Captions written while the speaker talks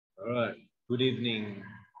All right. Good evening,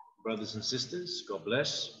 brothers and sisters. God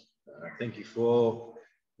bless. Thank you for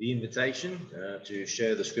the invitation to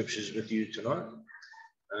share the scriptures with you tonight.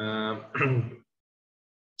 All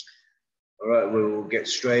right, we'll get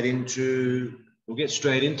straight into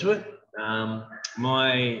it.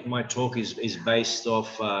 My talk is based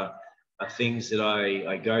off things that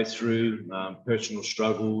I go through, personal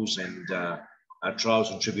struggles and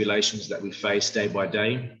trials and tribulations that we face day by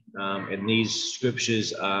day. And these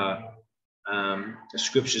scriptures are the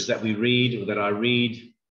scriptures that we read, or that I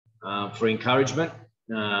read for encouragement.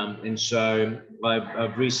 And so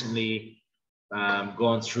I've recently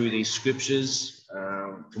gone through these scriptures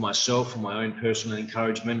for myself, for my own personal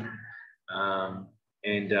encouragement. I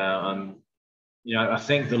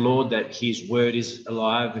thank the Lord that His word is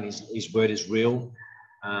alive and His word is real,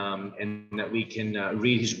 and that we can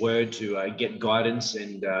read His word to get guidance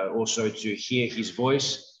and also to hear His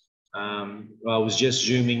voice. I was just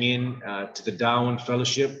zooming in to the Darwin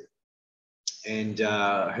Fellowship and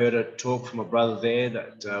heard a talk from a brother there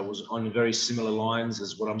that was on very similar lines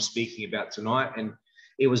as what I'm speaking about tonight. And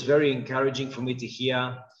it was very encouraging for me to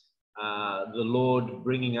hear the Lord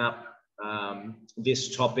bringing up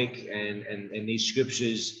this topic and these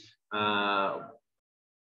scriptures,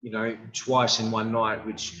 twice in one night,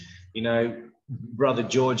 which, Brother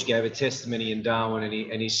George gave a testimony in Darwin,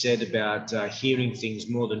 and he said about hearing things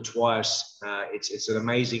more than twice. It's an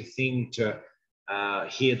amazing thing to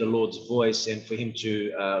hear the Lord's voice and for Him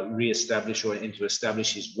to reestablish and to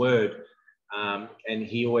establish His word. And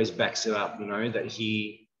He always backs it up, that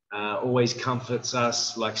He always comforts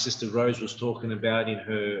us, like Sister Rose was talking about in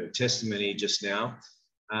her testimony just now.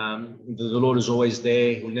 The Lord is always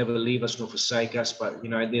there. He will never leave us nor forsake us. But,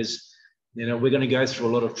 we're going to go through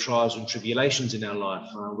a lot of trials and tribulations in our life.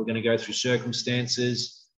 We're going to go through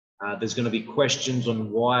circumstances. There's going to be questions on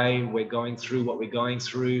why we're going through what we're going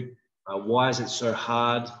through. Why is it so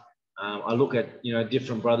hard? I look at,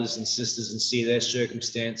 different brothers and sisters and see their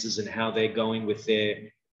circumstances and how they're going with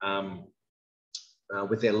their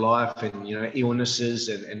life and, illnesses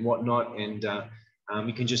and whatnot. And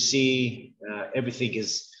you can just see everything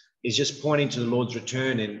is just pointing to the Lord's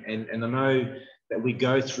return. And I know that we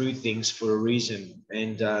go through things for a reason.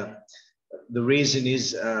 And the reason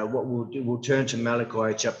is what we'll do. We'll turn to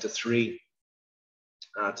Malachi chapter 3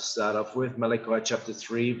 to start off with. Malachi chapter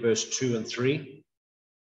 3, verse 2 and 3.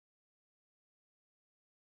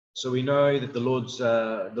 So we know that the Lord's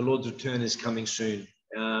return is coming soon.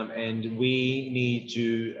 And we need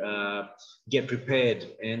to get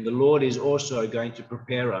prepared. And the Lord is also going to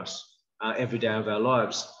prepare us every day of our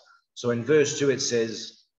lives. So in verse 2 it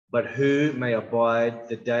says, "But who may abide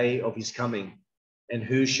the day of His coming? And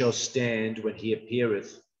who shall stand when He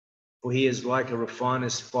appeareth? For He is like a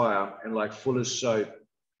refiner's fire, and like fuller's soap.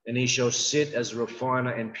 And He shall sit as a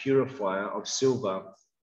refiner and purifier of silver.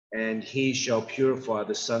 And He shall purify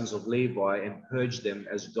the sons of Levi, and purge them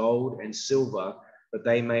as gold and silver, that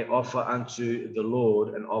they may offer unto the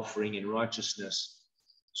Lord an offering in righteousness."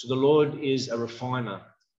 So the Lord is a refiner.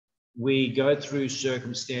 We go through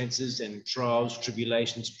circumstances and trials,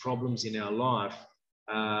 tribulations, problems in our life.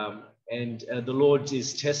 And the Lord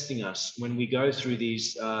is testing us. When we go through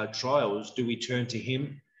these trials, do we turn to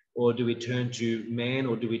Him, or do we turn to man,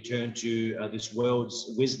 or do we turn to this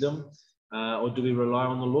world's wisdom, or do we rely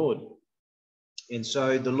on the Lord? And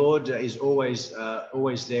so the Lord is always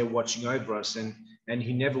there watching over us, and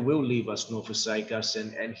He never will leave us nor forsake us,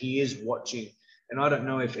 and He is watching. And I don't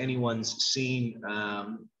know if anyone's seen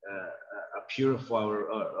a purifier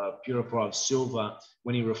of silver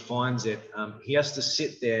when he refines it. He has to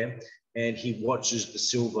sit there and he watches the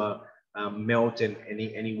silver melt, and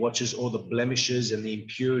he watches all the blemishes and the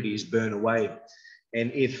impurities burn away.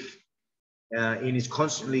 And he's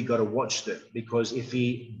constantly got to watch that, because if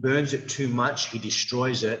he burns it too much, he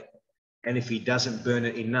destroys it. And if he doesn't burn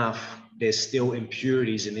it enough, there's still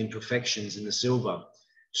impurities and imperfections in the silver.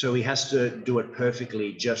 So he has to do it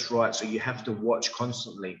perfectly, just right. So you have to watch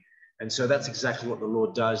constantly. And so that's exactly what the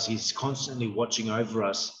Lord does. He's constantly watching over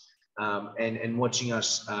us and watching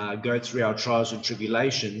us go through our trials and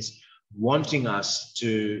tribulations, wanting us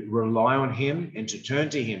to rely on Him and to turn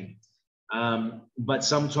to Him. But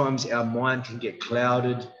sometimes our mind can get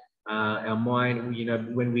clouded. Our mind,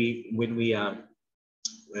 when we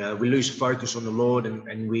lose focus on the Lord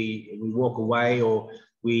and we walk away, or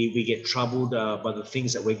we get troubled by the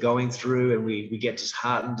things that we're going through, and we get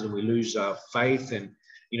disheartened and we lose faith, and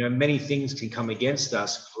many things can come against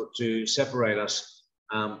us to separate us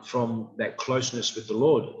from that closeness with the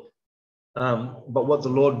Lord. But what the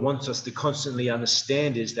Lord wants us to constantly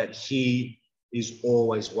understand is that He is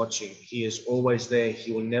always watching. He is always there.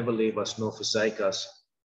 He will never leave us nor forsake us.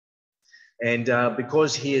 And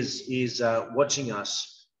because he is watching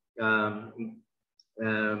us, we'll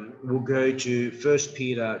go to 1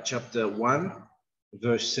 Peter chapter 1,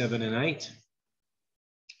 verse 7 and 8.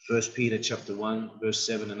 1 Peter chapter 1, verse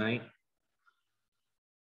 7 and 8.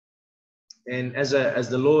 And as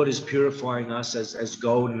the Lord is purifying us as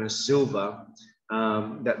gold and as silver,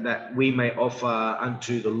 that we may offer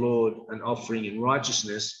unto the Lord an offering in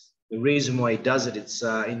righteousness. The reason why he does it, it's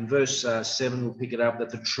in verse 7, we'll pick it up, that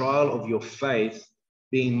the trial of your faith,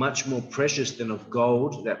 being much more precious than of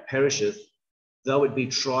gold that perisheth, though it be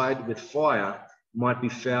tried with fire, might be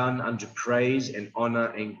found unto praise and honor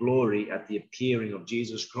and glory at the appearing of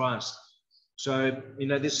Jesus Christ. So,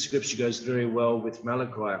 this scripture goes very well with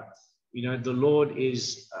Malachi. The Lord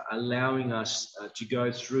is allowing us to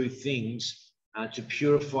go through things to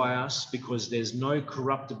purify us, because there's no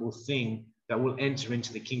corruptible thing that will enter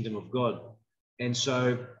into the kingdom of God. And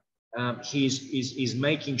so he's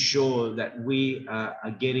making sure that we are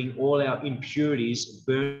getting all our impurities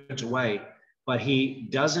burnt away, but he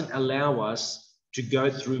doesn't allow us to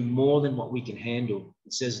go through more than what we can handle.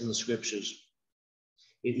 It says in the scriptures,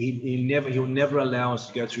 he'll never allow us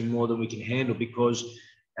to go through more than we can handle, because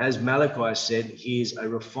as Malachi said, he is a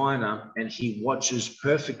refiner and he watches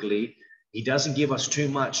perfectly. He doesn't give us too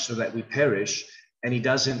much so that we perish, and he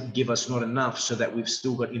doesn't give us not enough so that we've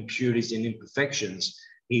still got impurities and imperfections.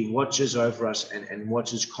 He watches over us and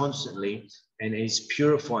watches constantly, and is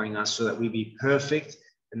purifying us so that we be perfect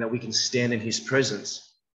and that we can stand in his presence.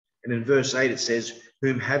 And in verse 8 it says,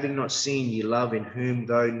 whom having not seen ye love, in whom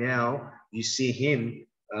though now you see him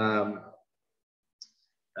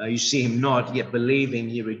not, yet believing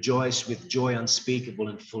ye rejoice with joy unspeakable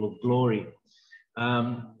and full of glory.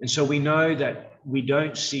 And so we know that we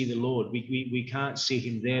don't see the Lord. We can't see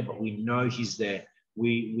him there, but we know he's there.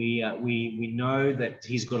 We know that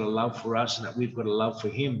he's got a love for us and that we've got a love for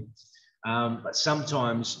him. But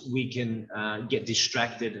sometimes we can get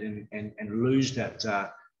distracted and lose that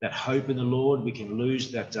hope in the Lord. We can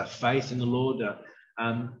lose that faith in the Lord.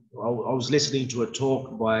 I was listening to a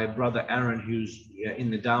talk by Brother Aaron, who's in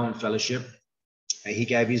the Darwin Fellowship. He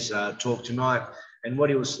gave his talk tonight, and what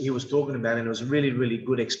he was talking about, and it was a really, really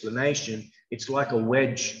good explanation. It's like a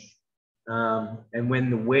wedge, and when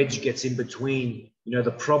the wedge gets in between,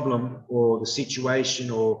 the problem or the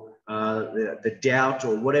situation or the doubt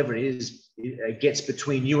or whatever it is, it gets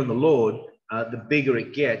between you and the Lord. The bigger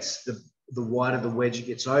it gets, the wider the wedge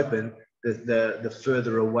gets open, the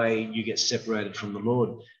further away you get separated from the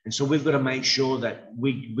Lord. And so we've got to make sure that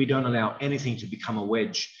we don't allow anything to become a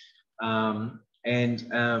wedge.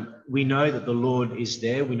 We know that the Lord is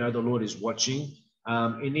there. We know the Lord is watching.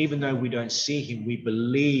 And even though we don't see him, we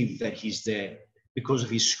believe that he's there because of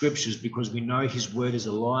his scriptures, because we know his word is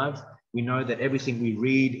alive. We know that everything we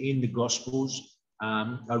read in the Gospels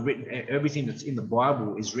are written, everything that's in the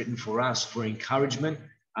Bible is written for us, for encouragement,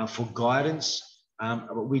 for guidance.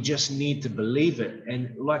 But we just need to believe it.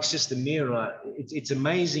 And like Sister Mira, it's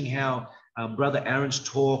amazing how Brother Aaron's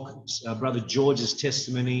talk, Brother George's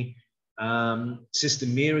testimony, Sister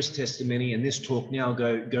Mira's testimony, and this talk now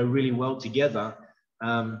go really well together.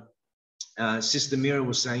 Sister Mira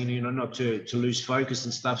was saying, not to lose focus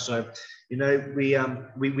and stuff. So,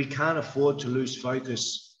 we can't afford to lose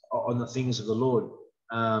focus on the things of the Lord.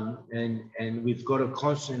 And we've got to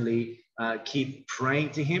constantly keep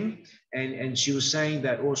praying to him. And she was saying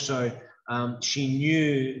that also she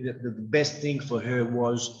knew that the best thing for her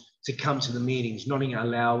was to come to the meetings, not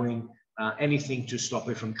allowing anything to stop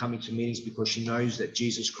her from coming to meetings, because she knows that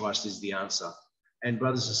Jesus Christ is the answer. And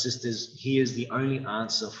brothers and sisters, he is the only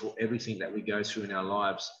answer for everything that we go through in our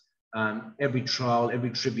lives. Every trial,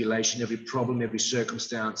 every tribulation, every problem, every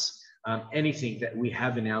circumstance, anything that we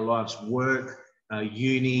have in our lives, work,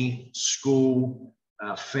 uni, school,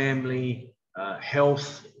 family,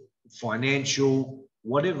 health, financial,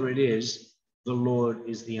 whatever it is, the Lord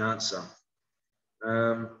is the answer.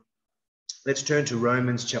 Let's turn to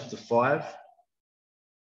Romans chapter 5,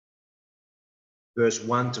 verse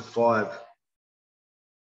 1 to 5.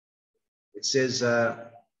 It says,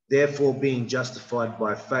 therefore, being justified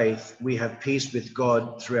by faith, we have peace with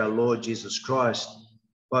God through our Lord Jesus Christ,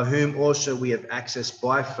 by whom also we have access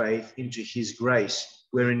by faith into his grace,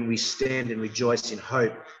 wherein we stand and rejoice in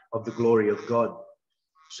hope of the glory of God.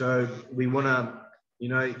 So we want to,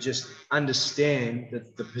 just understand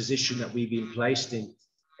that the position that we've been placed in,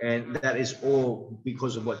 and that is all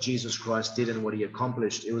because of what Jesus Christ did and what he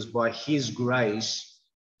accomplished. It was by his grace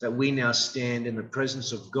that we now stand in the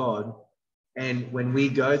presence of God. And when we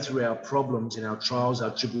go through our problems and our trials,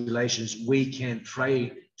 our tribulations, we can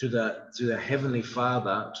pray to the Heavenly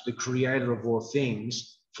Father, to the Creator of all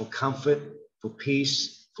things, for comfort, for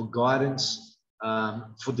peace, for guidance,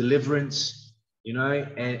 for deliverance, you know,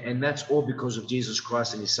 and that's all because of Jesus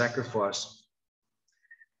Christ and his sacrifice.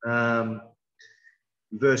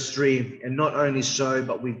 Verse 3, and not only so,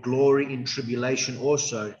 but we glory in tribulation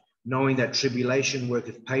also, knowing that tribulation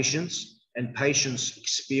worketh patience, and patience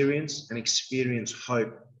experience, and experience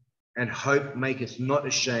hope. And hope maketh not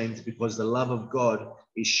ashamed, because the love of God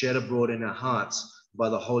is shed abroad in our hearts by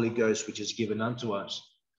the Holy Ghost, which is given unto us.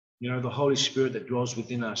 You know, the Holy Spirit that dwells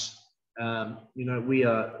within us. You know, we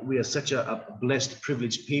are such a blessed,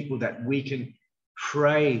 privileged people that we can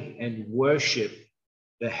pray and worship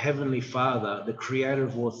the Heavenly Father, the creator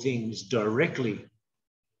of all things, directly.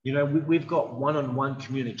 You know, we've got one-on-one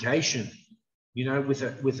communication, you know,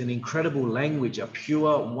 with an incredible language, a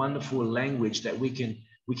pure, wonderful language that we can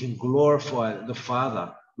glorify the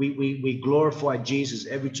Father. We glorify Jesus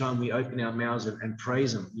every time we open our mouths and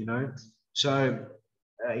praise him, you know. So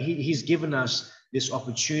he's given us this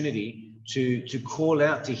opportunity to call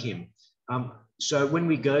out to him. So when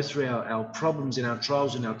we go through our problems and our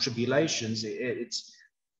trials and our tribulations,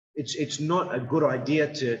 it's not a good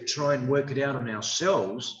idea to try and work it out on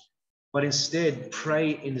ourselves, but instead pray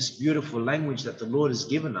in this beautiful language that the Lord has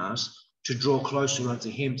given us to draw closer unto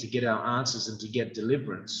him, to get our answers and to get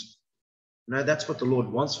deliverance. You know, that's what the Lord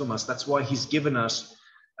wants from us. That's why he's given us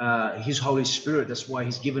his Holy Spirit. That's why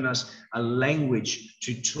he's given us a language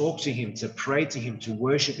to talk to him, to pray to him, to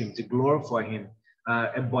worship him, to glorify him.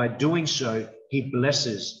 And by doing so, he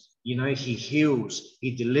blesses, you know, he heals,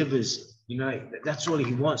 he delivers. You know, that's all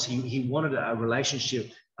he wants. He wanted a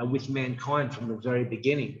relationship with mankind from the very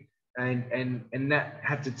beginning. And that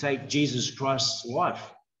had to take Jesus Christ's life.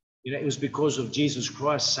 You know, it was because of Jesus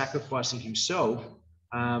Christ sacrificing himself.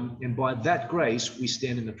 And by that grace, we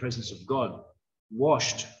stand in the presence of God,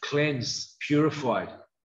 washed, cleansed, purified,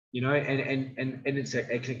 you know, and it's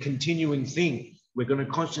a continuing thing. We're going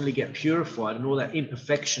to constantly get purified, and all that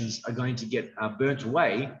imperfections are going to get burnt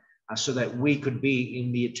away, so that we could be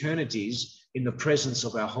in the eternities in the presence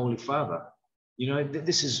of our Holy Father. You know,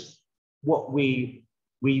 this is what we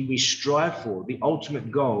strive for, the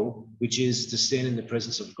ultimate goal, which is to stand in the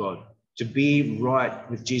presence of God, to be right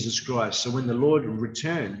with Jesus Christ. So when the Lord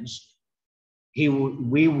returns, we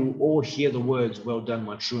will all hear the words, "Well done,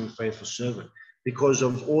 my true and faithful servant," because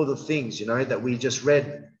of all the things, you know, that we just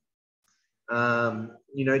read,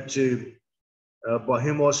 you know, by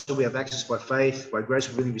whom also we have access by faith, by grace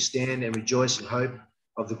wherein we stand and rejoice in hope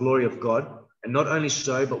of the glory of God. And not only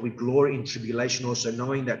so, but we glory in tribulation also,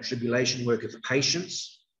 knowing that tribulation worketh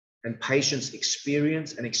patience, and patience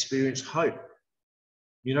experience, and experience hope.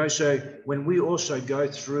 You know, so when we also go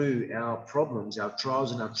through our problems, our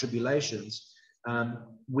trials and our tribulations,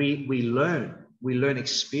 we learn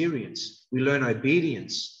experience, we learn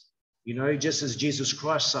obedience, you know, just as Jesus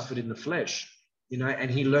Christ suffered in the flesh, you know,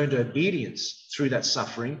 and he learned obedience through that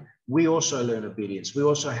suffering. We also learn obedience. We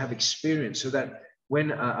also have experience, so that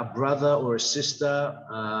when a brother or a sister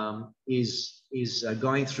is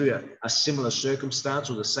going through a similar circumstance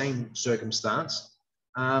or the same circumstance,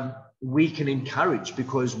 we can encourage,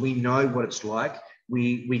 because we know what it's like.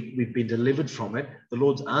 We've been delivered from it. The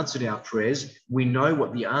Lord's answered our prayers. We know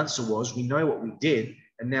what the answer was. We know what we did.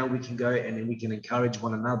 And now we can go and we can encourage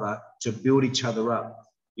one another to build each other up,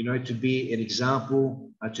 you know, to be an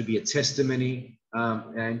example, to be a testimony,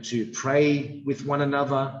 and to pray with one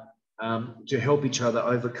another, to help each other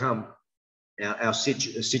overcome our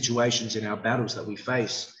situations and our battles that we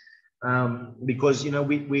face. Because, you know,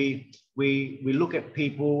 we look at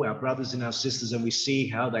people, our brothers and our sisters, and we see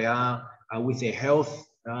how they are with their health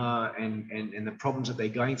and the problems that they're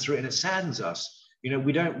going through, and it saddens us. You know,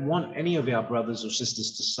 we don't want any of our brothers or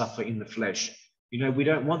sisters to suffer in the flesh. You know, we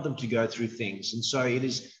don't want them to go through things. And so it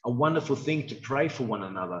is a wonderful thing to pray for one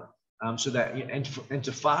another, so that, and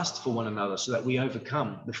to fast for one another, so that we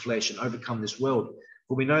overcome the flesh and overcome this world.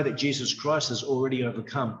 For we know that Jesus Christ has already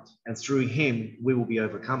overcome, and through him we will be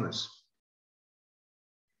overcomers.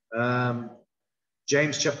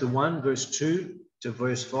 James chapter 1, verse 2 to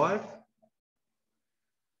verse 5.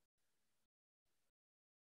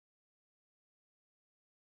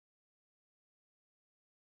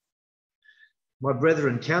 My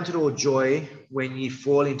brethren, count it all joy when ye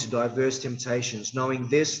fall into diverse temptations, knowing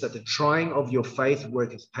this, that the trying of your faith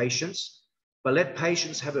worketh patience. But let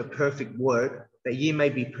patience have a perfect work, that ye may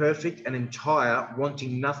be perfect and entire,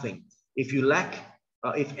 wanting nothing. If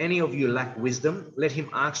any of you lack wisdom, let him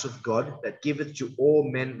ask of God, that giveth to all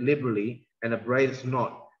men liberally, and upbraideth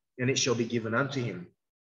not, and it shall be given unto him.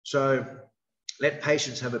 So let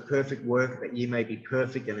patience have a perfect work, that ye may be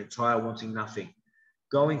perfect and entire, wanting nothing.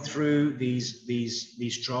 Going through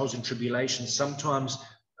these trials and tribulations, sometimes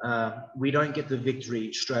we don't get the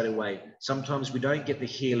victory straight away. Sometimes we don't get the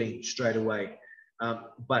healing straight away.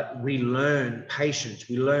 But we learn patience,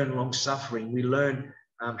 we learn long suffering, we learn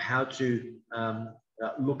how to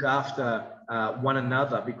look after one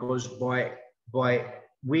another, because by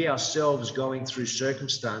we ourselves going through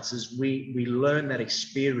circumstances, we learn that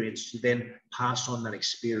experience to then pass on that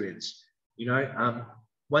experience. You know,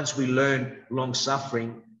 once we learn long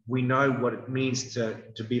suffering, we know what it means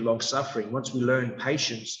to be long suffering. Once we learn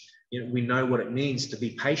patience, you know, we know what it means to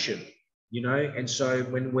be patient. You know, and so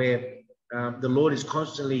when we're the Lord is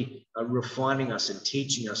constantly refining us and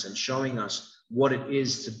teaching us and showing us what it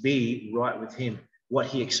is to be right with Him, what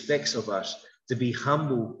He expects of us, to be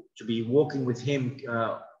humble, to be walking with Him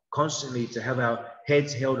constantly, to have our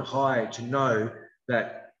heads held high, to know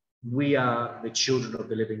that we are the children of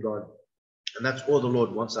the living God. And that's all the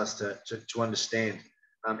Lord wants us to understand.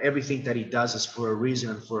 Everything that He does is for a reason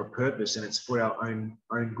and for a purpose, and it's for our own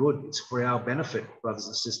good. It's for our benefit, brothers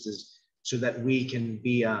and sisters, so that we can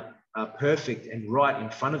be perfect and right in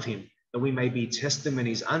front of Him, that we may be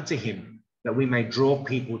testimonies unto Him, that we may draw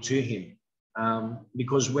people to Him.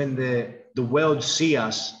 Because when the world see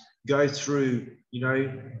us go through, you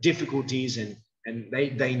know, difficulties, and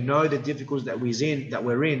they know the difficulties that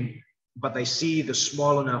we're in, but they see the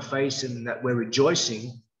smile on our face and that we're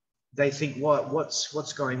rejoicing, they think,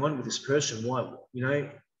 what's going on with this person? Why, you know,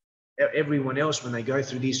 everyone else, when they go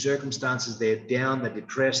through these circumstances, they're down, they're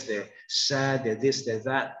depressed, they're sad, they're this, they're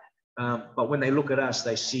that. But when they look at us,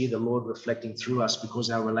 they see the Lord reflecting through us, because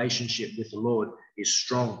our relationship with the Lord is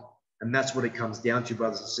strong. And that's what it comes down to,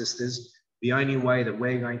 brothers and sisters. The only way that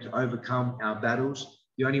we're going to overcome our battles,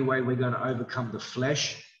 the only way we're going to overcome the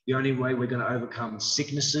flesh, the only way we're going to overcome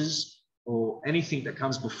sicknesses or anything that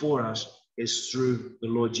comes before us, is through the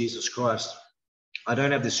Lord Jesus Christ. I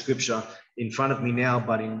don't have the scripture in front of me now,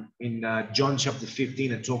 but in John chapter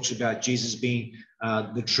 15, it talks about Jesus being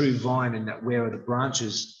the true vine and that we are the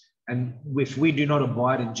branches. And if we do not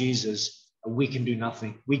abide in Jesus, we can do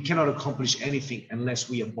nothing. We cannot accomplish anything unless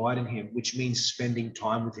we abide in Him, which means spending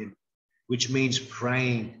time with Him, which means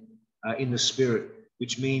praying in the Spirit,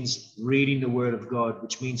 which means reading the Word of God,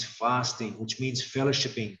 which means fasting, which means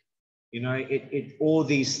fellowshipping. You know, all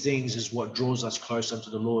these things is what draws us close unto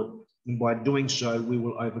the Lord. And by doing so, we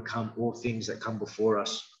will overcome all things that come before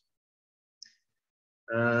us.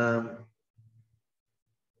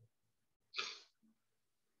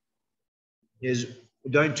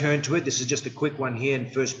 Don't turn to it. This is just a quick one here in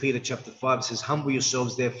 1 Peter chapter 5. It says, humble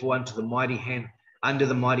yourselves therefore under the mighty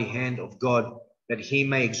hand of God, that He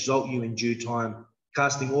may exalt you in due time,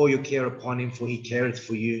 casting all your care upon Him, for He careth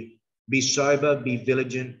for you. Be sober, be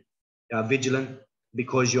vigilant,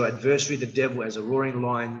 because your adversary, the devil, as a roaring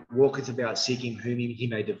lion, walketh about seeking whom he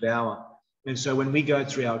may devour. And so when we go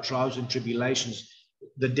through our trials and tribulations,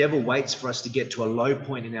 the devil waits for us to get to a low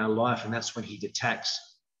point in our life, and that's when he attacks,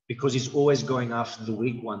 because he's always going after the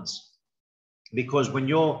weak ones. Because when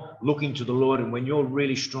you're looking to the Lord and when you're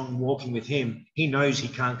really strong walking with Him, He knows He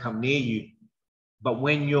can't come near you. But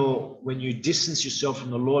when you distance yourself from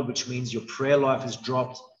the Lord, which means your prayer life has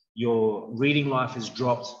dropped, your reading life has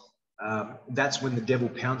dropped, that's when the devil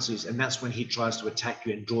pounces, and that's when he tries to attack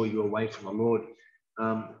you and draw you away from the Lord.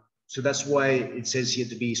 So that's why it says here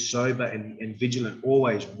to be sober and vigilant,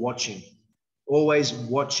 always watching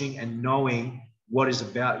and knowing what is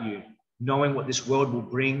about you, knowing what this world will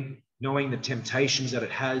bring, knowing the temptations that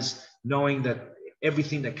it has, knowing that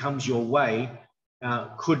everything that comes your way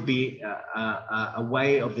could be a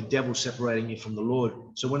way of the devil separating you from the Lord.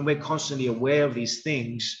 So when we're constantly aware of these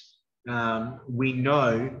things, we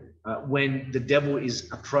know when the devil is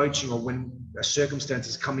approaching, or when a circumstance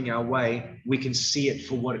is coming our way, we can see it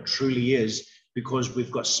for what it truly is, because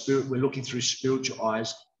we've got spirit. We're looking through spiritual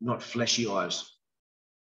eyes, not fleshy eyes.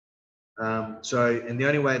 And the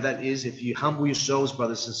only way that is if you humble yourselves,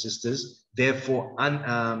 brothers and sisters, therefore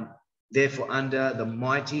under the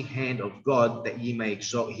mighty hand of God, that He may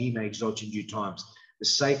exalt you in due times. The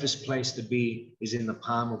safest place to be is in the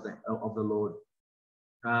palm of the Lord.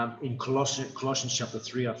 In Colossians chapter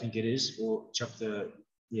 3, I think it is, or chapter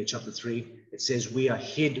 3, it says we are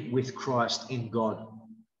hid with Christ in God.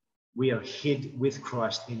 We are hid with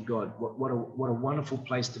Christ in God. What a wonderful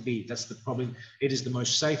place to be. It is the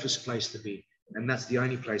most safest place to be, and that's the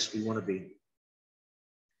only place we want to be.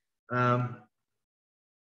 I've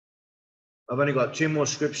only got 2 more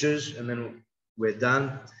scriptures and then we're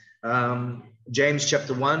done. James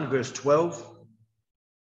chapter 1 verse 12.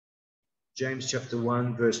 James chapter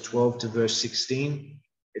 1 verse 12 to verse 16.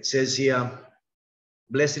 It says here,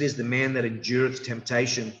 blessed is the man that endureth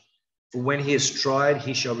temptation, for when he is tried,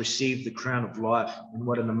 he shall receive the crown of life. And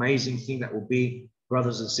what an amazing thing that will be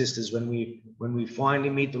brothers and sisters, when we finally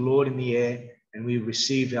meet the Lord in the air and we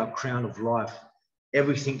receive our crown of life,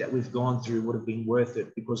 everything that we've gone through would have been worth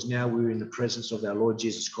it, because now we're in the presence of our Lord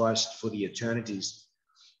Jesus Christ for the eternities,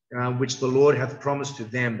 which the Lord hath promised to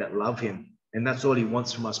them that love him. And that's all he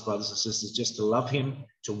wants from us, brothers and sisters, just to love him,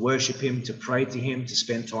 to worship him, to pray to him, to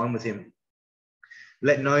spend time with him.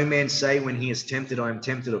 Let no man say when he is tempted, I am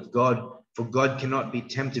tempted of God, for God cannot be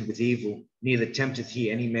tempted with evil, neither tempteth he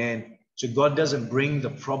any man. So God doesn't bring the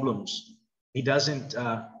problems. He doesn't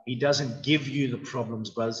give you the problems,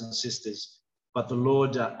 brothers and sisters, but the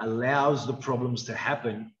Lord allows the problems to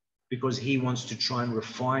happen because he wants to try and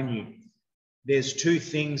refine you. There's two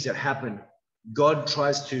things that happen. God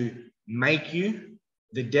tries to make you.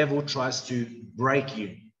 The devil tries to break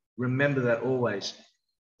you. Remember that always.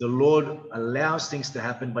 The Lord allows things to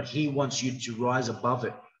happen, but he wants you to rise above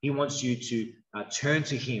it. He wants you to turn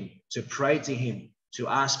to him, to pray to him, to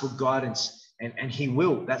ask for guidance, and he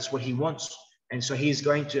will. That's what he wants. And so he's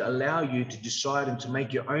going to allow you to decide and to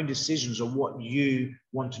make your own decisions on what you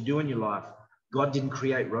want to do in your life. God didn't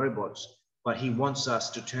create robots, but he wants us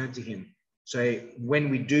to turn to him. So when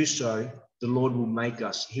we do so, the Lord will make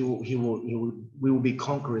us. We will be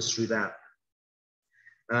conquerors through that.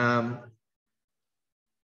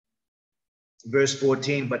 Verse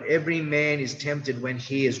 14, but every man is tempted when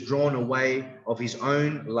he is drawn away of his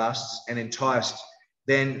own lusts and enticed.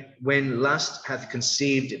 Then when lust hath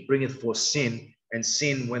conceived, it bringeth forth sin, and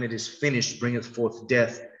sin, when it is finished, bringeth forth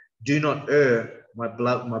death. Do not err, my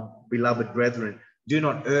beloved brethren. Do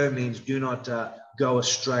not err means do not go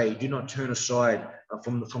astray. Do not turn aside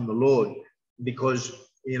from the Lord, because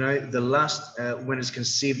the lust, when it's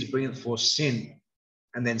conceived, it bringeth forth sin,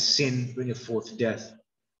 and then sin bringeth forth death.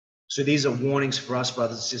 So these are warnings for us,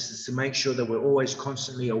 brothers and sisters, to make sure that we're always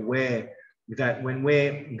constantly aware that when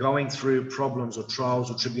we're going through problems or trials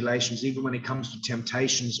or tribulations, even when it comes to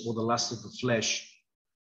temptations or the lust of the flesh,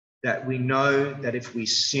 that we know that if we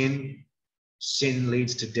sin, sin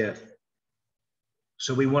leads to death.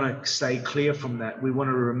 So we want to stay clear from that. We want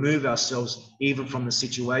to remove ourselves even from the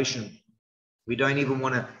situation. We don't even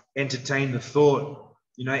want to entertain the thought.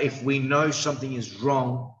 If we know something is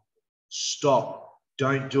wrong, stop.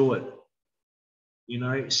 Don't do it.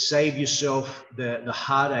 Save yourself the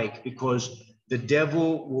heartache, because the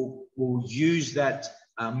devil will use that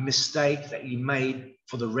mistake that you made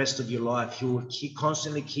for the rest of your life. He will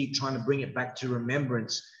constantly keep trying to bring it back to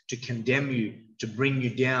remembrance, to condemn you, to bring you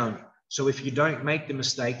down. So if you don't make the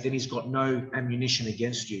mistake, then he's got no ammunition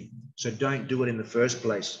against you. So don't do it in the first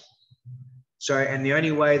place. And the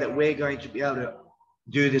only way that we're going to be able to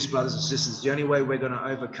do this, brothers and sisters, the only way we're going to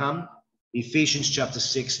overcome, Ephesians chapter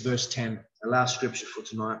 6, verse 10, the last scripture for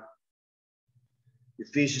tonight.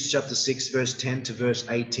 Ephesians chapter 6, verse 10 to verse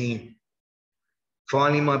 18.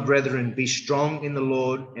 Finally, my brethren, be strong in the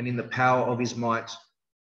Lord and in the power of his might.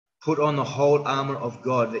 Put on the whole armor of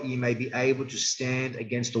God, that ye may be able to stand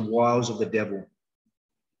against the wiles of the devil.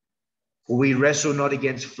 For we wrestle not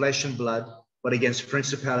against flesh and blood, but against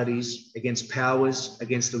principalities, against powers,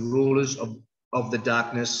 against the rulers of the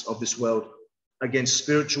darkness of this world, against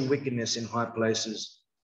spiritual wickedness in high places.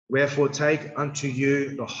 Wherefore take unto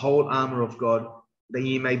you the whole armor of God, that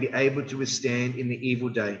ye may be able to withstand in the evil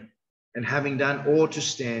day. And having done all to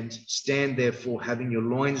stand, stand therefore, having your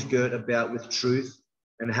loins girt about with truth,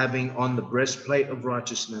 and having on the breastplate of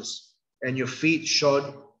righteousness, and your feet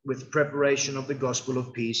shod with preparation of the gospel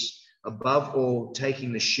of peace. Above all,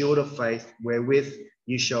 taking the shield of faith, wherewith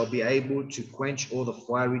ye shall be able to quench all the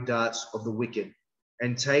fiery darts of the wicked.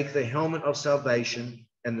 And take the helmet of salvation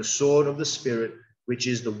and the sword of the Spirit, which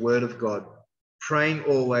is the word of God, praying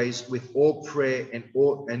always with all prayer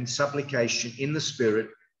and supplication in the Spirit,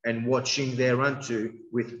 and watching thereunto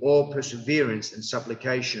with all perseverance and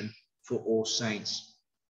supplication for all saints.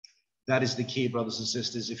 That is the key, brothers and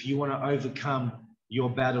sisters. If you want to overcome your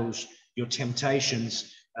battles, your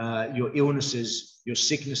temptations, your illnesses, your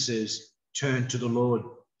sicknesses, turn to the Lord.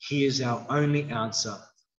 He is our only answer.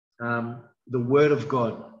 The word of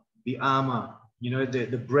God, the armor,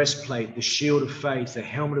 the breastplate, the shield of faith, the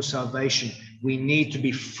helmet of salvation. We need to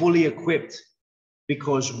be fully equipped,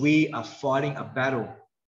 because we are fighting a battle.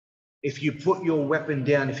 If you put your weapon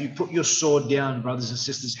down, if you put your sword down, brothers and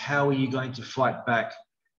sisters, how are you going to fight back?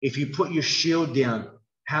 If you put your shield down,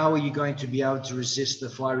 how are you going to be able to resist the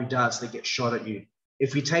fiery darts that get shot at you?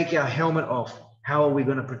 If we take our helmet off, how are we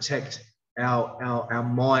going to protect our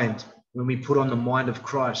mind when we put on the mind of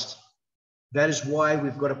Christ? That is why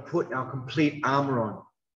we've got to put our complete armor on,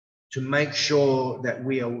 to make sure that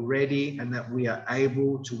we are ready and that we are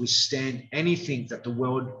able to withstand anything that the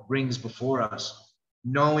world brings before us.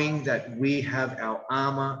 knowing that we have our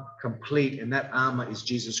armor complete, and that armor is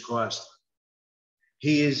Jesus Christ.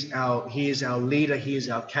 He is our leader, he is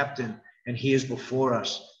our captain, and he is before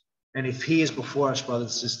us. And if he is before us,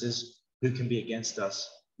 brothers and sisters, who can be against us?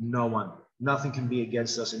 No one. Nothing can be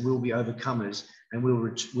against us, and we'll be overcomers, and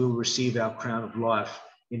we'll receive our crown of life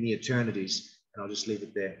in the eternities. And I'll just leave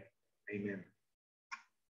it there. Amen.